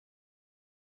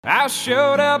I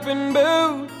showed up in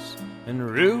boots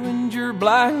and ruined your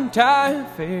black tie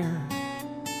affair.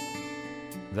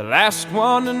 The last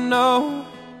one to know,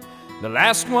 the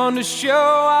last one to show,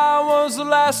 I was the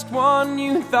last one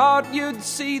you thought you'd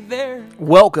see there.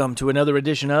 Welcome to another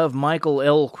edition of Michael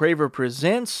L. Craver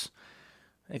Presents,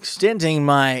 extending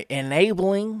my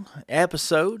enabling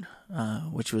episode,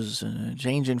 which was a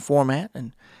change in format,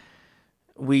 and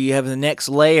we have the next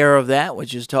layer of that,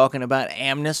 which is talking about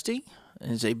amnesty.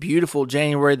 It's a beautiful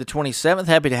January the 27th.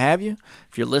 Happy to have you.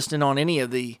 If you're listening on any of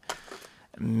the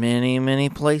many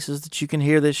places that you can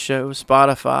hear this show,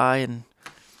 Spotify and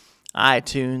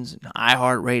iTunes, and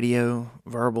iHeartRadio,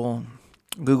 Verbal,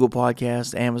 Google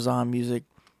Podcasts, Amazon Music,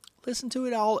 listen to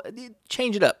it all.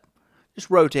 Change it up. Just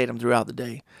rotate them throughout the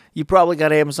day. You probably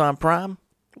got Amazon Prime.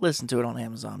 Listen to it on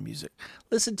Amazon Music.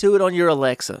 Listen to it on your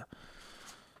Alexa.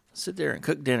 Sit there and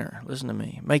cook dinner. Listen to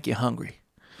me. Make you hungry.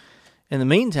 In the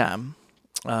meantime,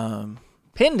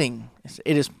 pending.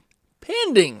 It is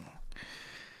pending.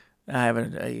 I have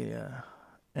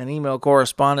an email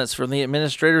correspondence from the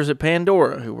administrators at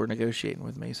Pandora who were negotiating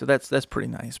with me. So that's pretty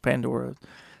nice. Pandora,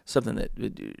 something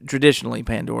that traditionally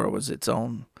Pandora was its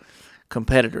own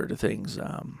competitor to things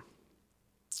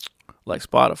like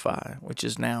Spotify, which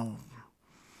is now,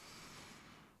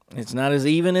 it's not as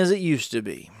even as it used to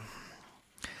be.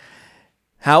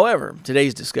 However,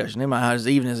 today's discussion, not as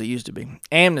even as it used to be.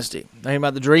 Amnesty, talking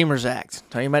about the Dreamers Act,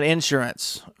 talking about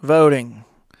insurance, voting,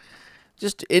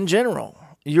 just in general.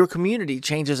 Your community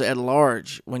changes at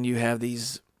large when you have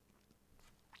these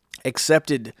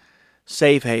accepted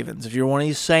safe havens. If you're one of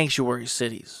these sanctuary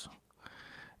cities,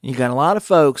 you got a lot of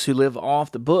folks who live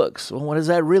off the books. Well, what does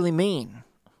that really mean?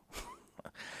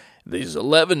 These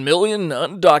 11 million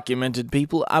undocumented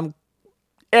people,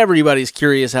 everybody's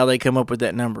curious how they come up with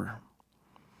that number.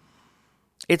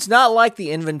 It's not like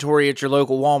the inventory at your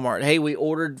local Walmart. Hey, we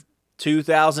ordered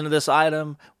 2,000 of this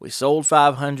item. We sold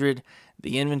 500.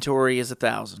 The inventory is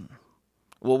 1,000.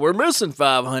 Well, we're missing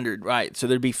 500, right? So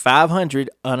there'd be 500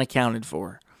 unaccounted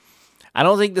for. I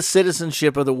don't think the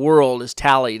citizenship of the world is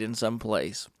tallied in some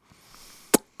place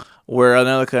where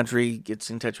another country gets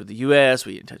in touch with the U.S.,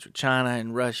 we get in touch with China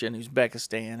and Russia and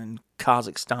Uzbekistan and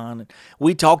Kazakhstan. And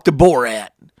we talk to Borat.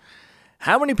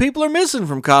 How many people are missing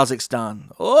from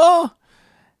Kazakhstan? Oh,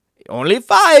 only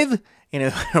 5,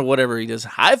 or whatever he does,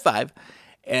 high five.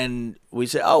 And we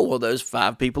say, oh, well, those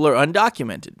 5 people are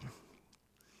undocumented.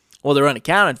 Well, they're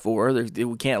unaccounted for.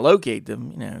 We can't locate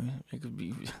them. It could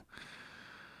be.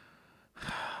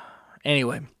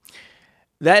 Anyway,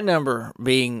 that number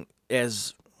being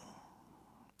as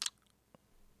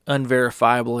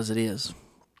unverifiable as it is,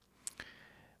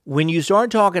 when you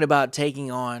start talking about taking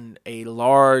on a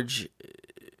large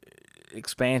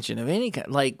expansion of any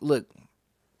kind, like, look,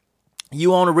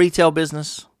 you own a retail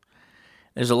business.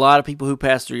 There's a lot of people who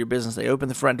pass through your business. They open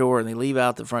the front door and they leave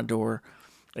out the front door.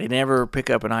 They never pick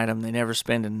up an item. They never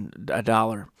spend a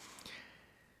dollar.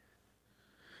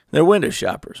 They're window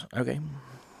shoppers, okay?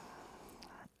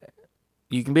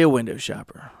 You can be a window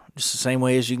shopper just the same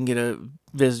way as you can get a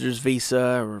visitor's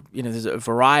visa, or, there's a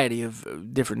variety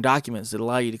of different documents that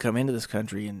allow you to come into this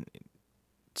country and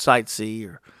sightsee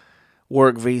or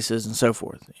work visas and so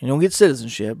forth. You don't get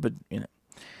citizenship, but,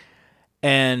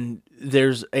 And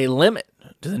there's a limit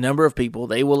to the number of people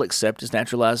they will accept as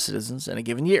naturalized citizens in a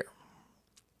given year,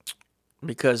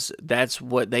 because that's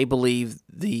what they believe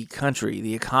the country,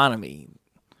 the economy,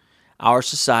 our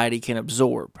society can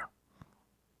absorb.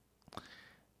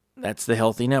 That's the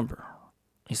healthy number.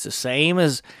 It's the same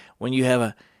as when you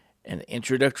have an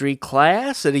introductory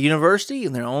class at a university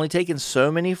and they're only taking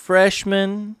so many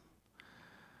freshmen.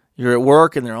 You're at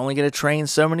work and they're only going to train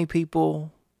so many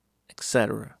people,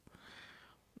 etc.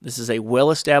 This is a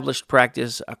well-established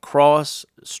practice across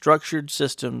structured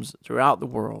systems throughout the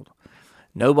world.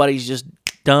 Nobody's just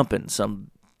dumping some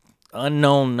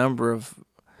unknown number of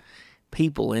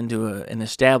people into an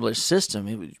established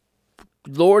system.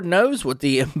 Lord knows what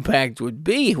the impact would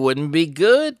be. It wouldn't be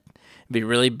good. It'd be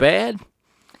really bad.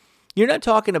 You're not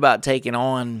talking about taking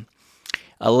on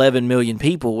 11 million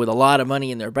people with a lot of money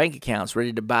in their bank accounts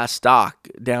ready to buy stock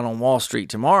down on Wall Street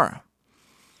tomorrow.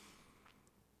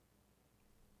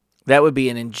 That would be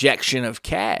an injection of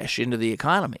cash into the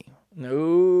economy.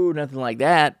 No, nothing like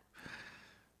that.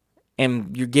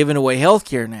 And you're giving away health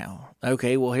care now.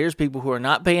 Okay, well, here's people who are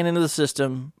not paying into the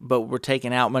system, but we're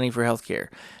taking out money for health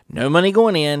care. No money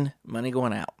going in, money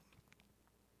going out.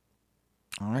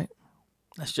 All right?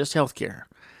 That's just health care.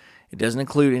 It doesn't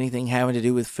include anything having to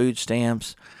do with food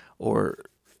stamps or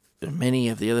many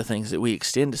of the other things that we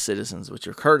extend to citizens, which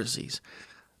are courtesies.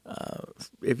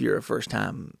 If you're a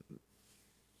first-time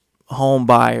home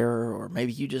buyer or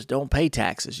maybe you just don't pay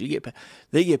taxes.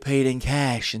 They get paid in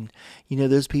cash, and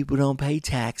those people don't pay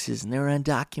taxes and they're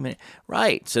undocumented.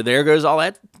 Right. So there goes all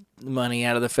that money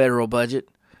out of the federal budget,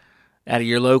 out of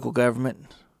your local government.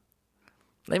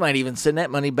 They might even send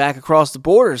that money back across the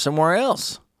border somewhere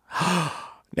else.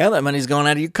 Now that money's gone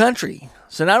out of your country.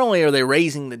 So not only are they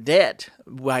raising the debt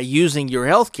by using your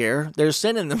health care, they're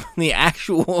sending them the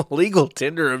actual legal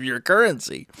tender of your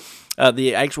currency.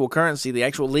 The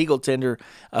actual legal tender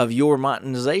of your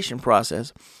monetization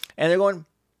process. And they're going,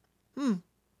 I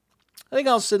think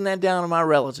I'll send that down to my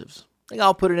relatives. I think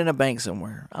I'll put it in a bank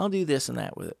somewhere. I'll do this and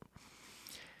that with it.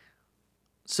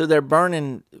 So they're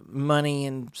burning money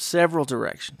in several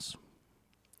directions.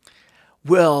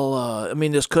 Well,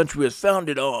 this country was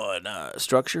founded on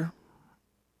structure.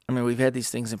 We've had these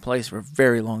things in place for a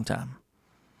very long time.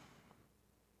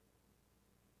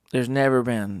 There's never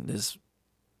been this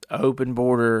open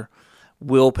border,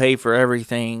 we'll pay for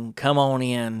everything, come on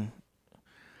in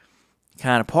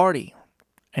kind of party.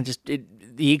 And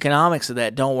the economics of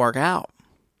that don't work out.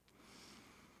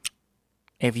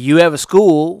 If you have a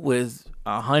school with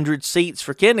 100 seats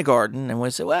for kindergarten, and we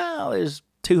say, well, there's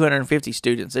 250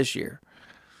 students this year.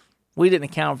 We didn't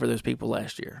account for those people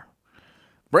last year.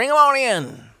 Bring them on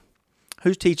in.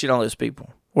 Who's teaching all those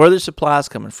people? Where are their supplies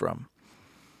coming from?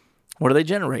 What are they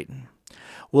generating?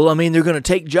 Well, they're going to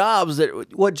take jobs.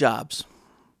 What jobs?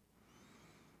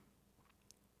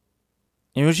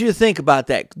 And I want you to think about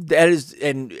that. That is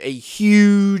a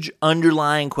huge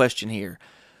underlying question here.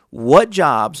 What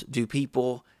jobs do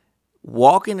people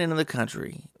walking into the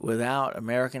country without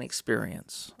American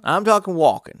experience? I'm talking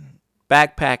walking,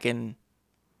 backpacking,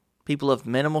 people of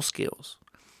minimal skills.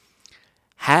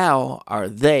 How are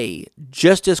they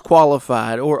just as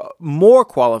qualified or more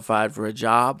qualified for a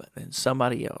job than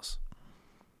somebody else?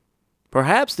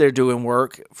 Perhaps they're doing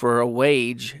work for a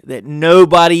wage that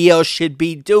nobody else should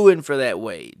be doing for that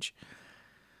wage.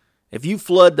 If you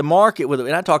flood the market with,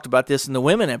 and I talked about this in the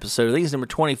women episode, I think it's number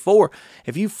 24.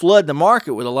 If you flood the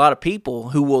market with a lot of people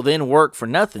who will then work for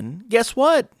nothing, guess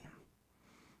what?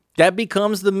 That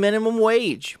becomes the minimum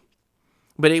wage.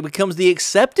 But it becomes the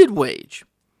accepted wage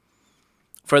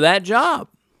for that job.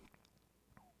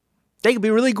 They could be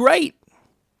really great.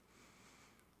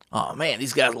 Oh man,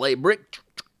 these guys lay brick.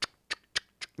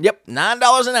 Yep,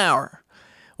 $9 an hour.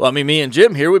 Well, me and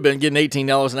Jim here, we've been getting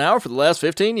 $18 an hour for the last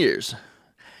 15 years.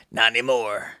 Not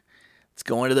anymore. It's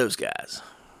going to those guys.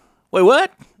 Wait,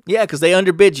 what? Yeah, because they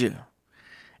underbid you.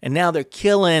 And now they're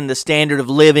killing the standard of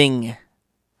living.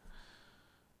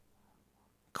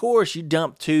 Of course, you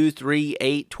dump 2, 3,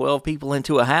 8, 12 people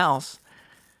into a house.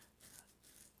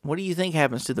 What do you think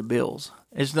happens to the bills?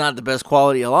 It's not the best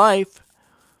quality of life.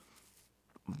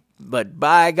 But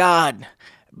by God,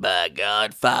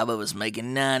 5 of us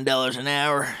making $9 an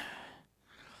hour.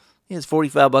 It's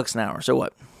 $45 an hour. So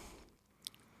what?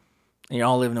 And you're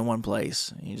all living in one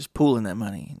place. You're just pooling that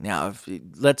money. Now, if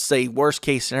let's say worst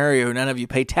case scenario, none of you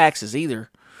pay taxes either.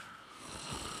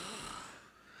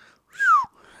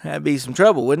 That'd be some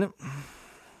trouble, wouldn't it?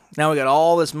 Now we got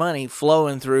all this money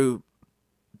flowing through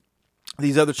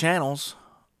these other channels.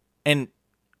 And,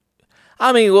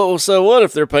 so what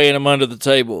if they're paying them under the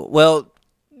table? Well,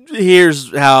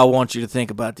 here's how I want you to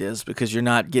think about this, because you're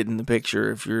not getting the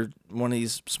picture. If you're one of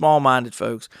these small-minded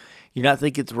folks, you're not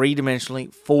thinking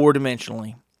 3-dimensionally,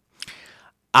 4-dimensionally.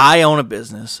 I own a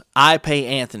business. I pay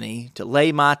Anthony to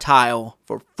lay my tile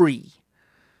for free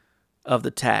of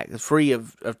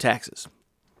taxes.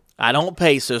 I don't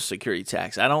pay Social Security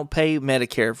tax. I don't pay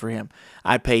Medicare for him.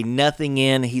 I pay nothing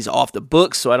in. He's off the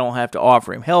books, so I don't have to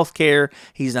offer him health care.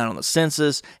 He's not on the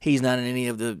census. He's not in any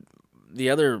of the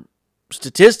other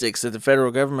statistics that the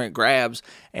federal government grabs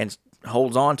and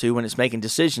holds on to when it's making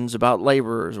decisions about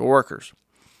laborers or workers.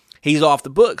 He's off the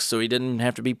books, so he didn't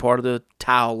have to be part of the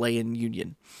tile laying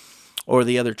union or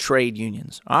the other trade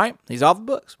unions. All right? He's off the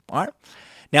books. All right?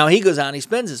 Now he goes out and he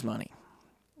spends his money.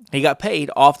 He got paid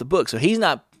off the books, so he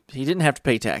didn't have to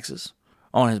pay taxes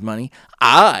on his money.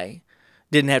 I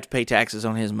didn't have to pay taxes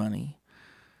on his money.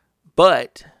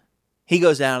 But he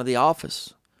goes down to the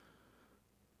office,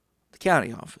 the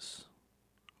county office,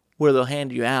 where they'll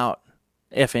hand you out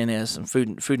FNS and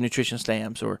food nutrition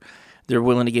stamps, or they're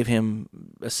willing to give him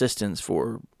assistance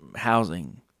for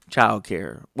housing, child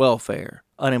care, welfare,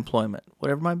 unemployment,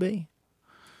 whatever it might be.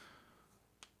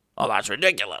 Oh, that's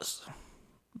ridiculous.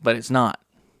 But it's not.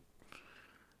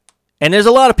 And there's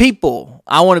a lot of people,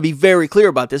 I want to be very clear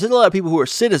about this, there's a lot of people who are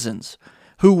citizens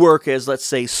who work as, let's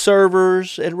say,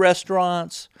 servers at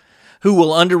restaurants, who will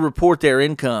underreport their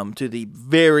income to the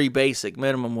very basic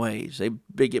minimum wage.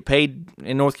 They get paid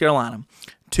in North Carolina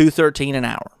 $2.13 an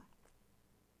hour.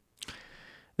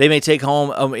 They may take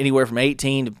home anywhere from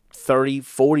 $18 to $30,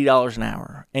 $40 an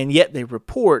hour, and yet they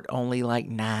report only like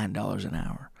 $9 an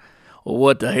hour. Well,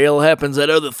 what the hell happens to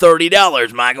that other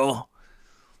 $30, Michael?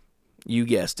 You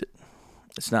guessed it.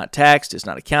 It's not taxed. It's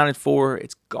not accounted for.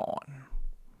 It's gone.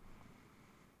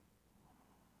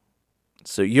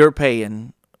 So you're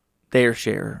paying their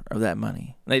share of that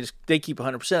money. They keep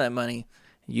 100% of that money,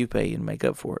 and you pay and make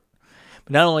up for it.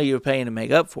 But not only are you paying to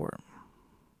make up for it,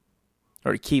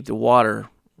 or to keep the water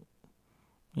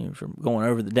from going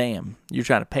over the dam, you're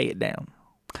trying to pay it down.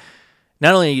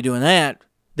 Not only are you doing that,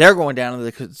 they're going down to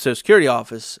the Social Security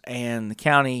office and the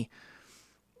county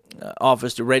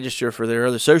office to register for their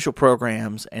other social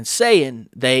programs and saying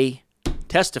they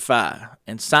testify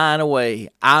and sign away,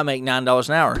 I make $9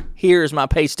 an hour. Here's my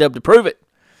pay stub to prove it.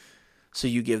 So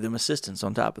you give them assistance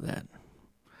on top of that.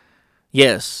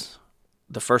 Yes,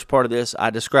 the first part of this, I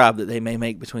described that they may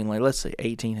make between, let's say,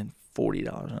 $18 and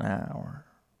 $40 an hour.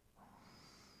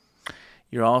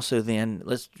 You're also then,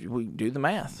 we do the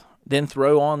math. Then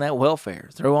throw on that welfare,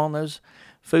 throw on those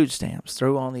food stamps,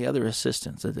 throw on the other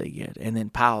assistance that they get, and then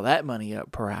pile that money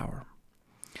up per hour.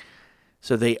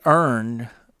 So they earn,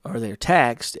 or they're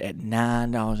taxed at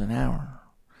 $9 an hour.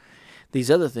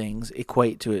 These other things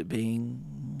equate to it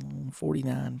being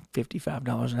 $49,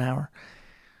 $55 an hour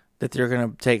that they're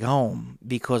going to take home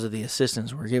because of the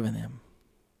assistance we're giving them.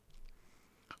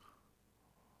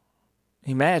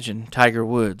 Imagine Tiger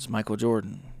Woods, Michael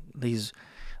Jordan, these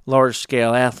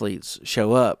large-scale athletes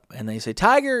show up and they say,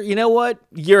 Tiger, you know what?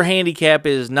 Your handicap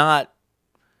is not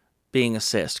being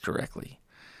assessed correctly.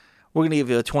 We're going to give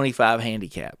you a 25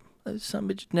 handicap. Some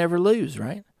bitch never lose,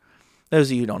 right? Those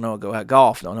of you who don't know, go out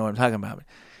golf, don't know what I'm talking about.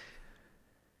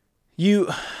 You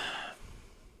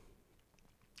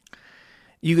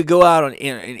could go out in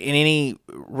any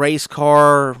race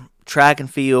car, track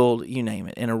and field, you name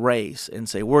it, in a race and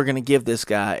say, we're going to give this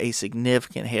guy a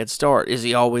significant head start. Is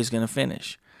he always going to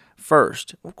finish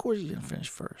first? Of course he's going to finish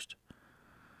first.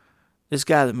 This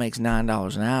guy that makes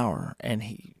 $9 an hour and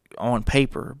he on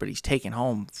paper, but he's taking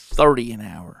home $30 an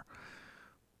hour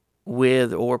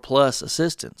with or plus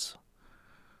assistance.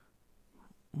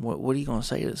 What are you going to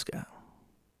say to this guy?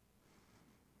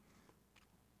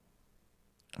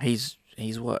 He's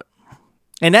what?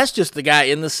 And that's just the guy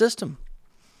in the system.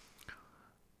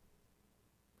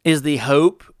 Is the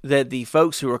hope that the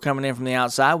folks who are coming in from the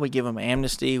outside, we give them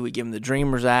amnesty, we give them the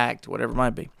Dreamers Act, whatever it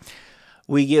might be.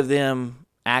 We give them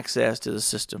access to the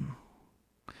system.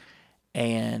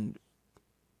 And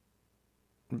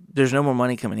there's no more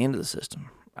money coming into the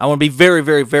system. I want to be very,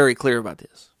 very, very clear about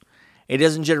this. It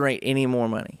doesn't generate any more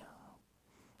money.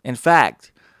 In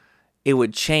fact, it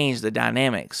would change the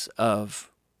dynamics of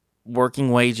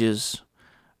working wages,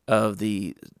 of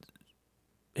the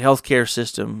healthcare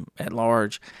system at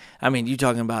large. I mean, you're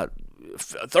talking about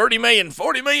 30 million,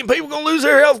 40 million people going to lose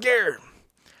their healthcare.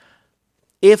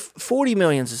 If 40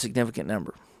 million is a significant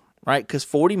number, right? Because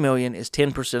 40 million is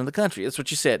 10% of the country. That's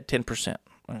what you said, 10%.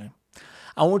 Okay.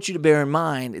 I want you to bear in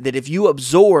mind that if you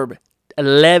absorb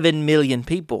 11 million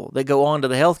people that go onto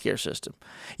the healthcare system,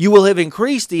 you will have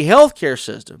increased the healthcare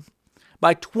system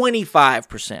by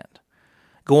 25%,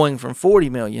 going from 40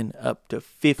 million up to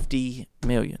 50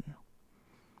 million.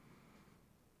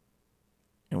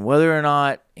 And whether or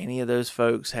not any of those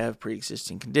folks have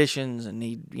pre-existing conditions and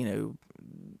need,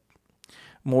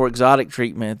 more exotic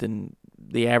treatment than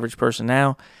the average person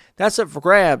now, that's up for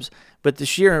grabs. But the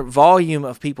sheer volume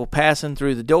of people passing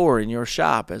through the door in your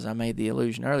shop, as I made the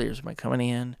allusion earlier, somebody coming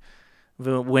in,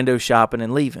 window shopping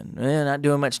and leaving, not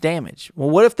doing much damage. Well,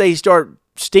 what if they start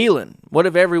stealing? What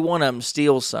if every one of them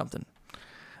steals something?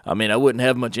 I mean, I wouldn't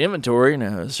have much inventory.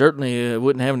 Now, certainly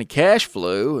wouldn't have any cash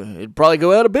flow. It'd probably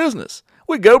go out of business.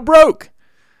 We'd go broke.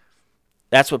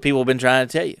 That's what people have been trying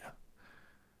to tell you.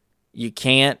 You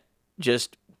can't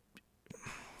just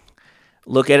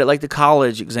look at it like the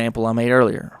college example I made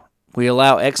earlier. We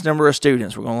allow X number of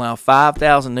students. We're going to allow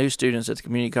 5,000 new students at the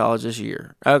community college this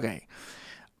year. Okay.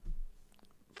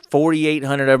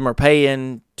 4,800 of them are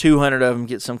paying. 200 of them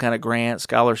get some kind of grant,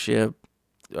 scholarship.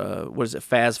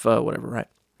 FAFSA, whatever, right?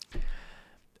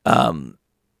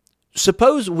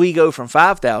 Suppose we go from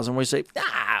 5,000, we say,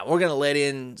 we're going to let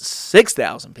in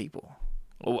 6,000 people.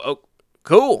 Oh,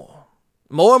 cool.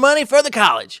 More money for the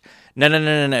college. No.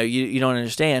 You don't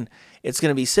understand. It's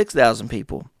going to be 6,000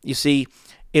 people. You see,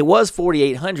 it was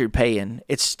 4,800 paying.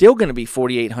 It's still going to be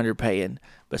 4,800 paying,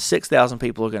 but 6,000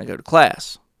 people are going to go to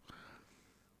class.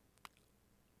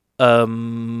 Right?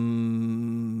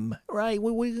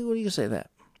 What do you say to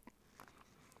that?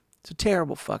 It's a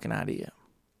terrible fucking idea.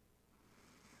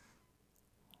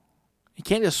 You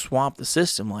can't just swamp the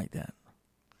system like that.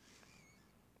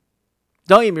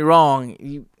 don't get me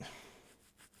wrong.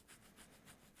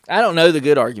 I don't know the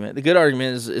good argument. The good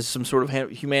argument is some sort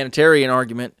of humanitarian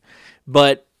argument,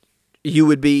 but you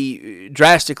would be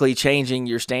drastically changing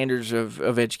your standards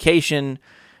of education.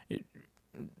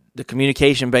 The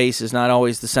communication base is not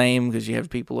always the same because you have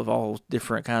people of all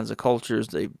different kinds of cultures.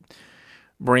 They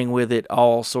bring with it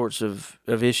all sorts of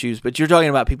issues. But you're talking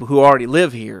about people who already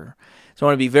live here. So I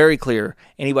want to be very clear.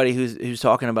 Anybody who's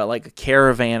talking about like a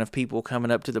caravan of people coming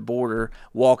up to the border,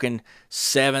 walking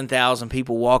 7,000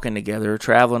 people walking together,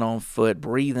 traveling on foot,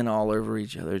 breathing all over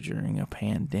each other during a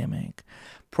pandemic,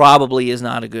 probably is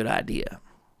not a good idea.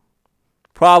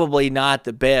 Probably not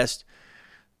the best.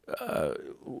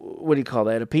 What do you call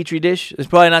that? A petri dish? It's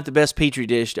probably not the best petri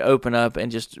dish to open up and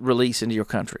just release into your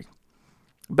country.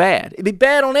 Bad. It'd be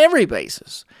bad on every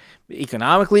basis.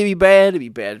 Economically, it'd be bad. It'd be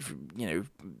bad for,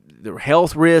 the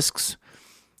health risks.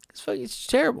 It's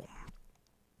terrible.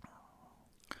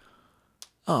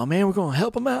 Oh, man, we're going to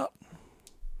help them out.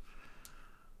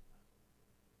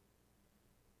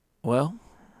 Well,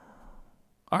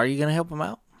 are you going to help them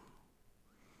out?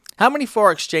 How many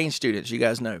foreign exchange students you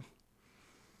guys know?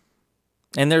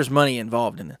 And there's money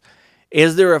involved in it.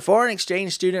 Is there a foreign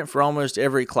exchange student for almost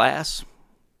every class?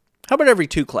 How about every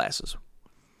 2 classes?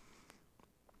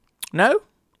 No?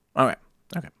 All right.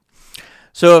 Okay.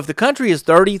 So if the country is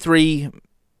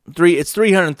it's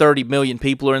 330 million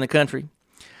people are in the country.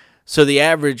 So the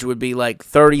average would be like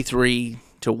 33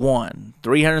 to 1.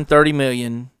 330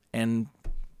 million and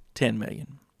 10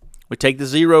 million. We take the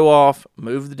 0 off,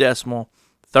 move the decimal,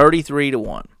 33 to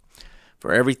 1.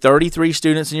 For every 33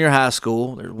 students in your high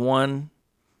school, there's 1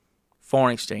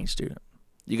 foreign exchange student.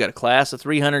 You got a class of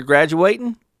 300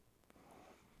 graduating.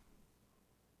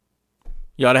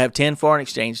 You ought to have 10 foreign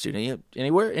exchange students.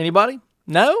 Anywhere? Anybody?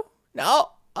 No?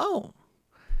 No? Oh.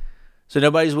 So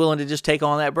nobody's willing to just take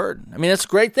on that burden. I mean, that's a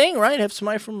great thing, right? Have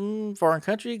somebody from a foreign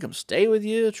country come stay with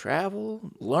you,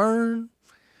 travel, learn.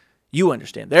 You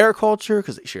understand their culture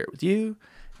because they share it with you.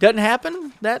 Doesn't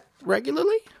happen that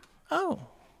regularly? Oh.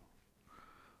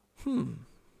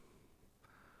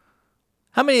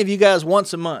 How many of you guys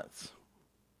once a month,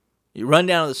 you run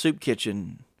down to the soup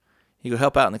kitchen, you go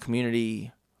help out in the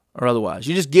community or otherwise?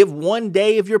 You just give 1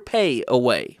 day of your pay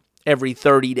away every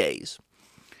 30 days.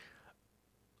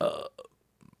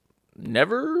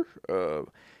 Never?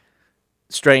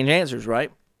 Strange answers,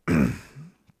 right? You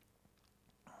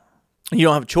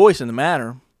don't have a choice in the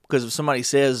matter because if somebody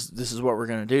says this is what we're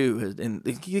going to do, and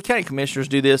the county commissioners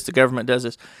do this, the government does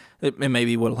this, it may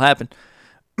be what will happen.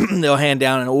 They'll hand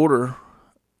down an order.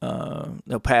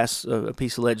 They'll pass a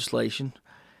piece of legislation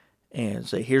and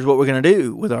say, here's what we're going to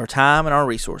do with our time and our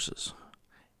resources.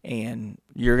 And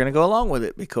you're going to go along with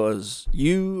it because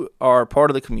you are part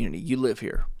of the community. You live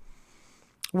here.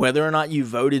 Whether or not you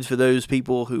voted for those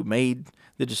people who made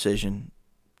the decision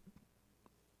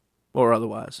or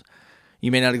otherwise,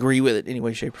 you may not agree with it in any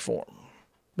way, shape, or form.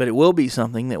 But it will be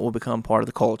something that will become part of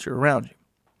the culture around you.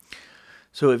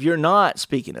 So if you're not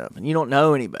speaking up and you don't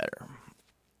know any better,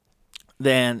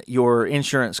 then your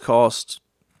insurance costs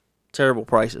terrible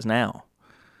prices now.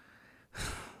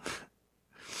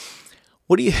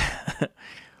 What do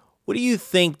you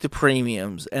think the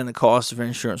premiums and the cost of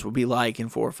insurance will be like in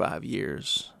 4 or 5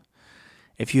 years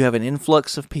if you have an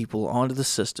influx of people onto the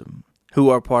system who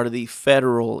are part of the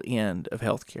federal end of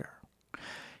healthcare?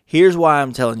 Here's why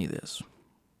I'm telling you this.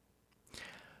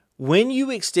 When you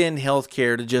extend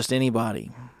healthcare to just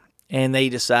anybody and they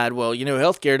decide, well,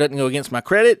 healthcare doesn't go against my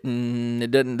credit and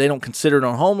they don't consider it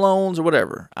on home loans or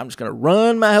whatever, I'm just going to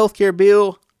run my healthcare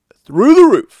bill through the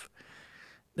roof.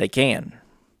 They can.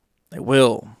 They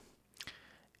will.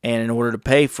 And in order to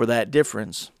pay for that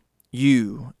difference,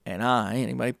 you and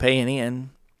anybody paying in,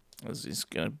 is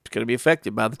going to be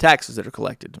affected by the taxes that are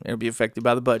collected. It'll be affected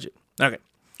by the budget. Okay.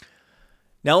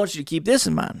 Now I want you to keep this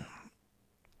in mind.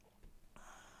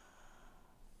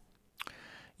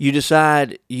 You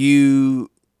decide you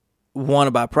want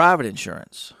to buy private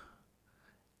insurance,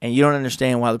 and you don't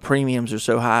understand why the premiums are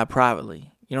so high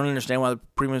privately. You don't understand why the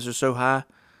premiums are so high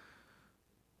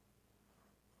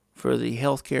for the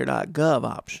healthcare.gov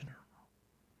option.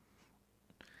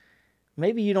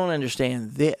 Maybe you don't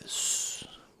understand this,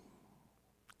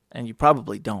 and you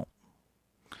probably don't.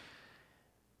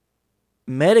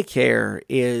 Medicare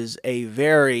is a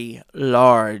very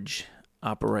large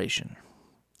operation.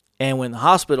 And when the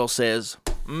hospital says,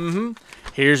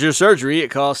 here's your surgery, it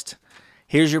costs,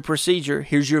 here's your procedure,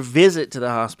 here's your visit to the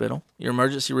hospital, your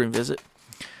emergency room visit,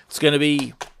 it's going to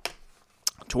be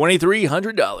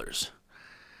 $2,300.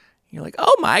 You're like,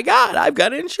 oh my God, I've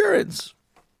got insurance.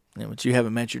 But you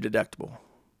haven't met your deductible.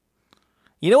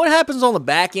 You know what happens on the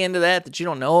back end of that you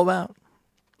don't know about?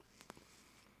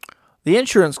 The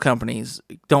insurance companies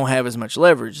don't have as much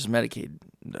leverage as Medicaid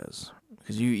does,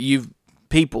 because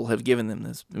people have given them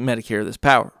Medicare this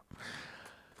power.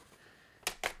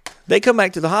 They come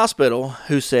back to the hospital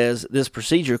who says this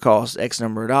procedure costs X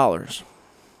number of dollars.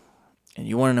 And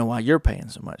you want to know why you're paying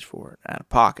so much for it out of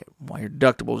pocket, why your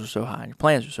deductibles are so high and your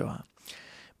plans are so high.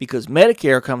 Because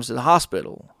Medicare comes to the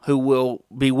hospital who will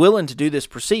be willing to do this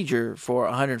procedure for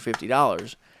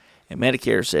 $150, and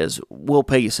Medicare says, we'll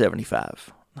pay you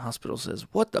 $75. The hospital says,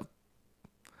 what the?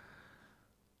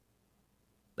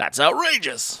 That's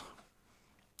outrageous.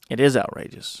 It is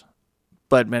outrageous.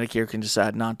 But Medicare can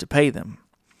decide not to pay them.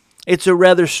 It's a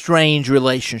rather strange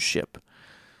relationship.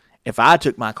 If I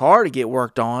took my car to get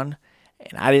worked on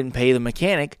and I didn't pay the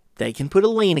mechanic, they can put a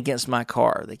lien against my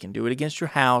car. They can do it against your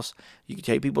house. You can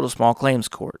take people to small claims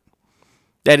court.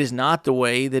 That is not the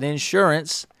way that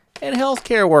insurance and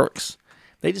healthcare works.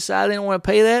 They decide they don't want to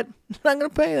pay that, they're not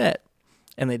going to pay that.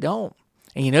 And they don't.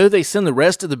 And you know who they send the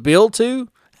rest of the bill to?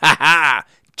 Ha ha!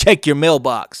 Check your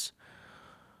mailbox.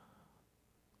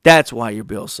 That's why your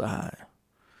bill's so high.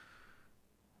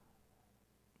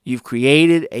 You've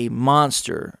created a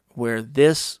monster where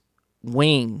this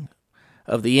wing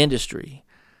of the industry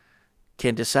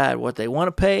can decide what they want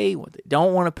to pay, what they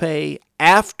don't want to pay,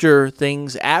 after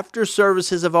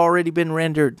services have already been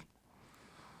rendered.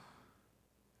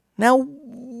 Now,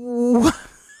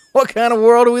 what kind of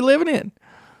world are we living in?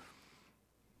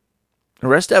 The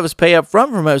rest of us pay up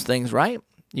front for most things, right?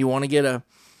 You want to get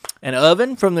an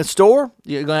oven from the store?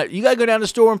 You got to go down to the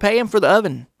store and pay them for the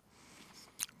oven.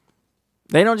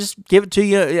 They don't just give it to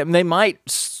you. They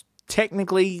might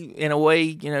technically, in a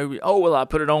way, I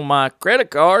put it on my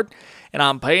credit card and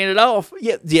I'm paying it off.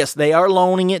 Yes, they are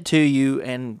loaning it to you,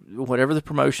 and whatever the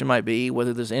promotion might be,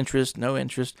 whether there's interest, no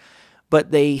interest,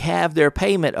 but they have their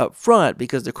payment up front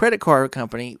because the credit card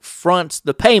company fronts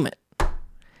the payment,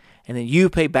 and then you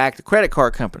pay back the credit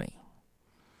card company.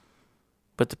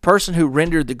 But the person who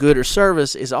rendered the good or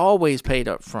service is always paid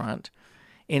up front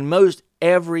in most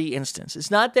every instance.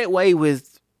 It's not that way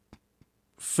with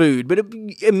food, but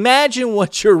imagine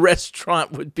what your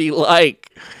restaurant would be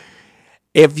like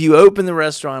if you opened the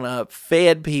restaurant up,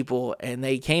 fed people, and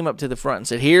they came up to the front and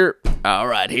said, here's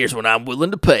what I'm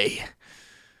willing to pay.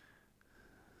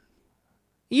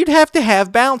 You'd have to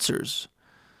have bouncers.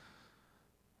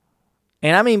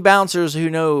 And I mean bouncers who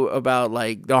know about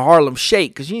like the Harlem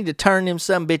Shake, because you need to turn them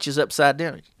some bitches upside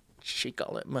down. Shake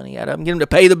all that money out of them, get them to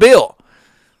pay the bill.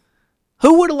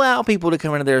 Who would allow people to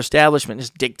come into their establishment and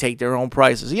just dictate their own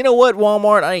prices? You know what,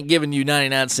 Walmart? I ain't giving you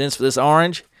 99 cents for this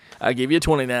orange. I'll give you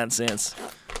 29 cents.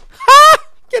 Ha!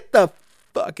 Get the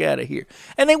fuck out of here.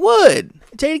 And they would.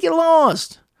 They tell you to get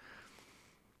lost.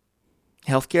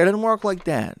 Healthcare doesn't work like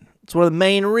that. It's one of the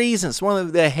main reasons. It's one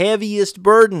of the heaviest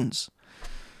burdens.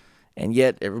 And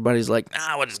yet everybody's like,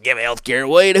 we'll just give healthcare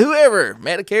away to whoever.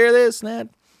 Medicare, this and that.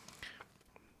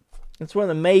 It's one of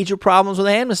the major problems with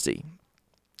amnesty.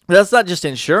 But that's not just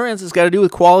insurance. It's got to do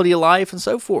with quality of life and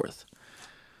so forth.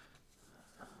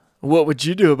 What would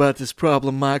you do about this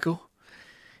problem, Michael?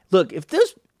 Look, if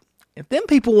them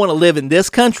people want to live in this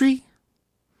country,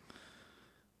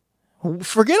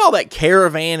 forget all that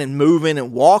caravan and moving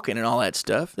and walking and all that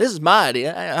stuff. This is my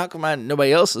idea. How come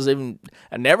nobody else has even...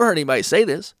 I never heard anybody say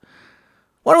this.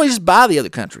 Why don't we just buy the other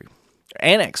country?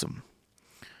 Annex them.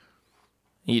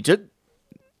 You took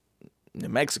New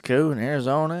Mexico and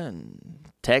Arizona and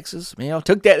Texas.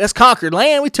 Took that. That's conquered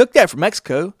land. We took that from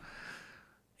Mexico.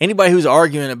 Anybody who's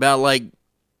arguing about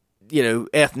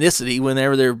ethnicity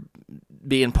whenever they're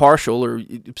being partial, or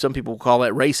some people call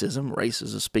that racism. Race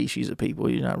is a species of people.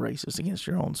 You're not racist against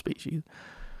your own species.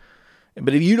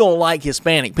 But if you don't like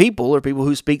Hispanic people or people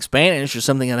who speak Spanish or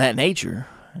something of that nature,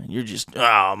 you're just,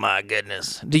 oh my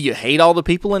goodness. Do you hate all the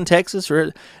people in Texas?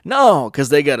 No, because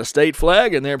they got a state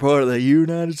flag and they're part of the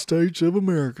United States of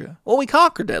America. Well, we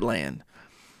conquered that land.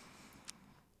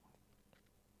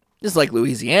 Just like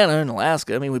Louisiana and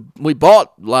Alaska. I mean, we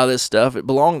bought a lot of this stuff. It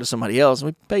belonged to somebody else, and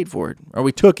we paid for it, or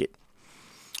we took it.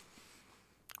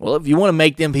 Well, if you want to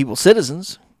make them people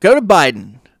citizens, go to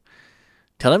Biden.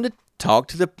 Tell him to talk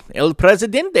to the El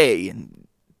Presidente and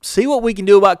see what we can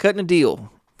do about cutting a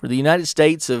deal for the United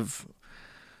States of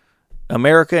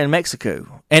America and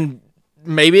Mexico. And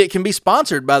maybe it can be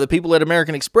sponsored by the people at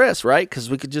American Express, right? Because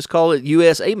we could just call it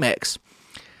US Amex.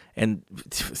 And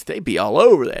they'd be all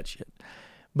over that shit.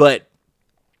 But,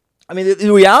 I mean,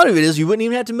 the reality of it is you wouldn't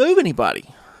even have to move anybody,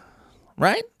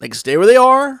 right? They can stay where they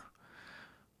are.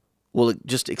 We'll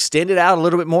just extend it out a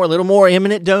little more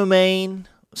eminent domain,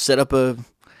 we'll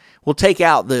take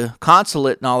out the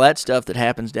consulate and all that stuff that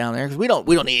happens down there, because we don't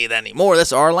need that anymore.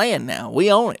 That's our land now. We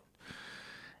own it.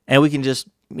 And we can just,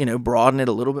 broaden it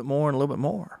a little bit more and a little bit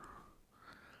more.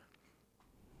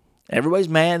 Everybody's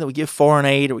mad that we give foreign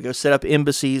aid, or we go set up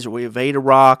embassies, or we invade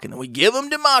Iraq, and then we give them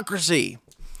democracy.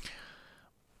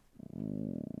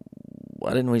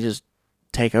 Why didn't we just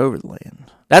take over the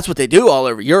land? That's what they do all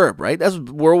over Europe, right? That's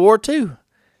World War II.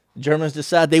 The Germans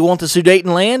decide they want the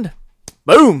Sudetenland.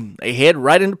 Boom! They head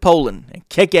right into Poland and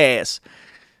kick ass.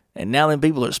 And now them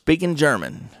people are speaking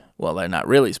German. Well, they're not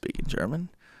really speaking German.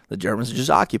 The Germans are just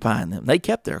occupying them. They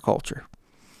kept their culture.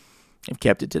 They've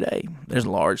kept it today. There's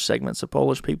large segments of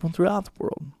Polish people throughout the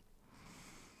world.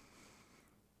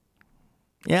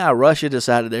 Yeah, Russia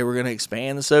decided they were going to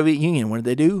expand the Soviet Union. What did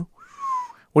they do?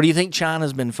 What do you think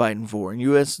China's been fighting for? And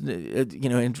U.S.,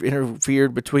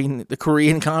 interfered between the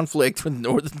Korean conflict with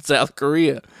North and South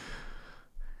Korea.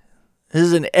 This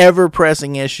is an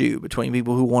ever-pressing issue between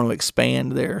people who want to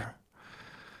expand their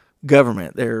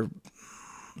government, their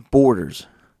borders.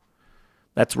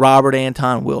 That's Robert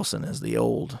Anton Wilson, is the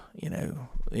old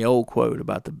quote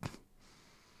about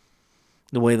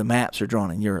the way the maps are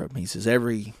drawn in Europe. He says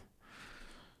every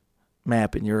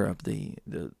map in Europe, the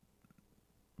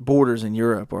borders in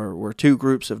Europe are where two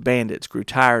groups of bandits grew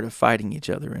tired of fighting each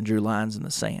other and drew lines in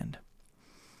the sand.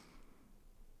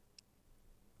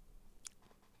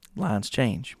 Lines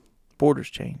change. Borders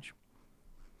change.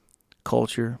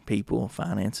 Culture, people,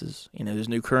 finances. There's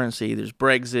new currency. There's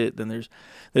Brexit. Then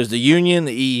there's the Union,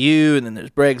 the EU, and then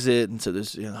there's Brexit. And so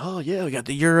there's, we got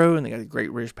the euro, and they got the Great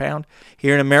British Pound.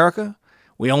 Here in America,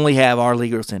 we only have our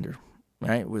legal tender,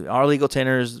 right? Our legal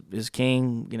tender is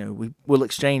king. We'll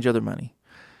exchange other money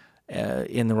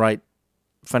in the right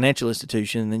financial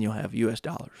institution, and then you'll have U.S.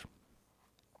 dollars.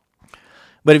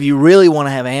 But if you really want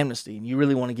to have amnesty, and you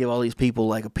really want to give all these people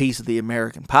like a piece of the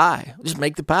American pie, just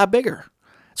make the pie bigger.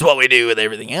 That's what we do with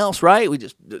everything else, right?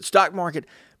 The stock market,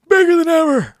 bigger than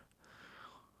ever.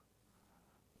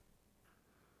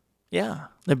 Yeah,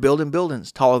 they're building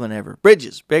buildings taller than ever.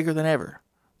 Bridges, bigger than ever.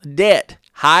 Debt,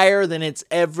 higher than it's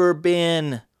ever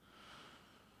been.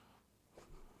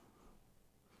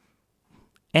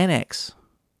 Annex,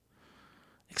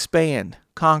 expand,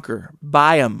 conquer,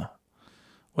 buy them.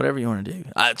 Whatever you want to do.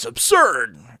 It's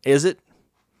absurd, is it?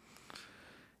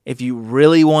 If you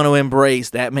really want to embrace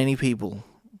that many people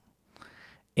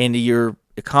into your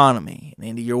economy and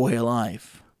into your way of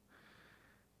life,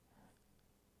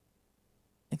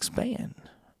 expand.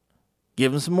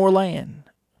 Give them some more land.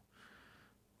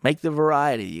 Make the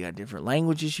variety. You got different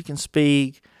languages you can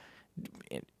speak.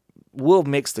 We'll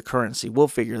mix the currency. We'll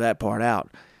figure that part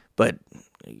out. But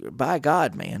by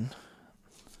God, man,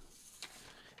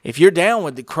 if you're down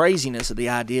with the craziness of the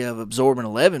idea of absorbing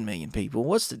 11 million people,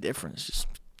 what's the difference? Just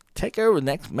take over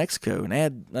Mexico and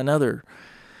add another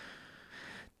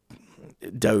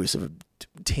dose of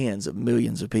tens of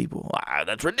millions of people. Wow,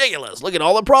 that's ridiculous. Look at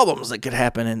all the problems that could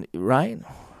happen, right?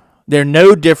 They're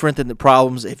no different than the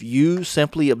problems if you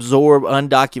simply absorb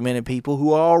undocumented people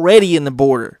who are already in the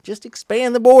border. Just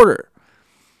expand the border.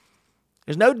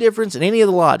 There's no difference in any of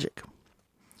the logic.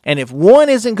 And if one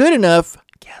isn't good enough,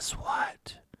 guess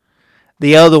what?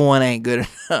 The other one ain't good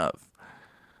enough.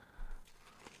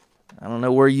 I don't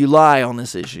know where you lie on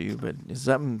this issue, but it's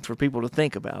something for people to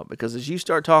think about. Because as you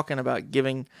start talking about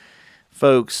giving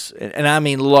folks, and I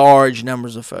mean large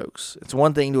numbers of folks, it's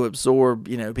one thing to absorb,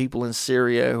 people in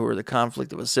Syria who are the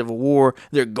conflict of a civil war.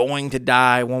 They're going to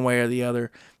die one way or the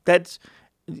other.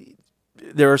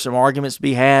 There are some arguments to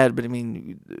be had, but I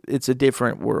mean, it's a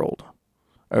different world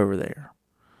over there.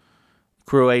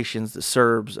 Croatians, the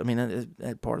Serbs, I mean,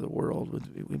 that part of the world,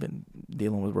 we've been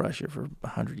dealing with Russia for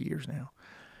 100 years now.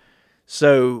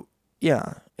 So,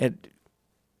 yeah,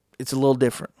 it's a little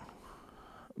different.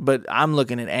 But I'm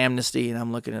looking at amnesty, and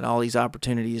I'm looking at all these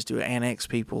opportunities to annex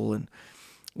people and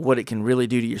what it can really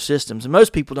do to your systems. And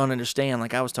most people don't understand,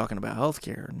 like I was talking about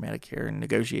healthcare and Medicare and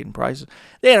negotiating prices.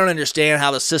 They don't understand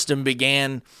how the system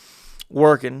began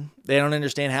working. They don't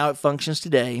understand how it functions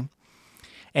today.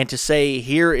 And to say,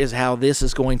 here is how this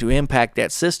is going to impact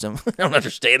that system, they don't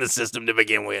understand the system to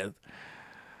begin with.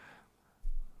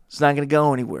 It's not going to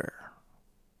go anywhere.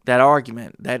 That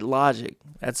argument, that logic,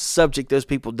 that's a subject those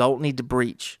people don't need to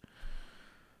breach.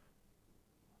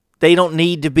 They don't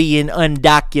need to be in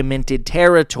undocumented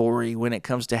territory when it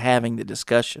comes to having the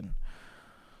discussion.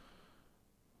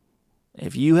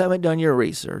 If you haven't done your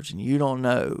research and you don't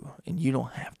know and you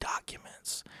don't have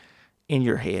documents in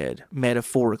your head,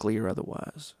 metaphorically or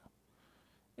otherwise,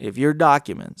 if your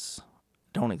documents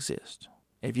don't exist,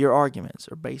 if your arguments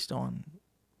are based on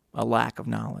a lack of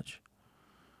knowledge,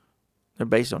 they're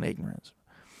based on ignorance,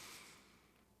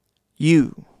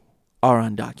 you are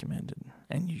undocumented.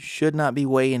 And you should not be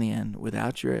weighing in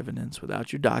without your evidence,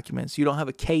 without your documents. You don't have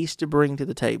a case to bring to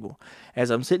the table. As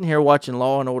I'm sitting here watching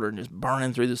Law & Order and just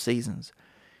burning through the seasons,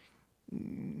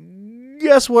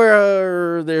 guess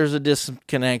where there's a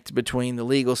disconnect between the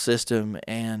legal system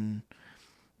and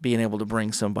being able to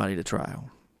bring somebody to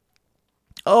trial?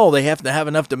 Oh, they have to have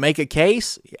enough to make a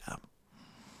case? Yeah.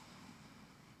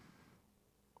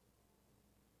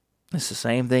 It's the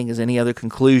same thing as any other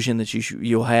conclusion that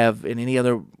you'll have in any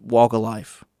other walk of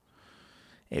life.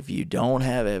 If you don't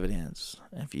have evidence,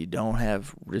 if you don't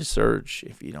have research,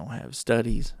 if you don't have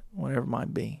studies, whatever it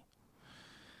might be,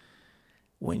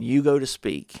 when you go to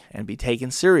speak and be taken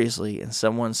seriously and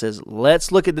someone says,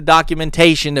 let's look at the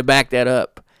documentation to back that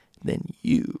up, then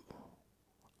you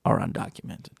are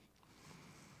undocumented.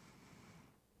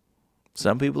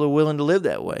 Some people are willing to live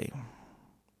that way.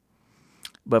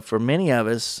 But for many of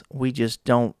us, we just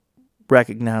don't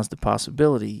recognize the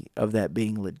possibility of that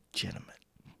being legitimate.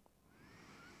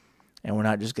 And we're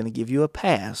not just going to give you a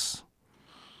pass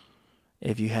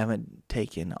if you haven't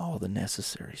taken all the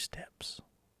necessary steps.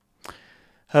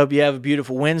 Hope you have a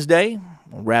beautiful Wednesday.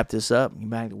 We'll wrap this up and get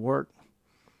back to work.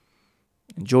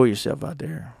 Enjoy yourself out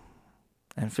there.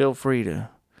 And feel free to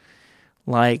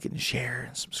like and share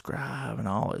and subscribe and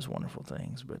all those wonderful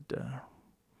things. But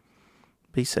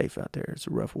be safe out there. It's a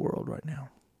rough world right now.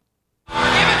 Give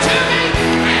it to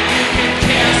me.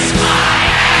 Kiss my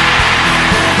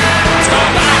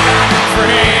ass.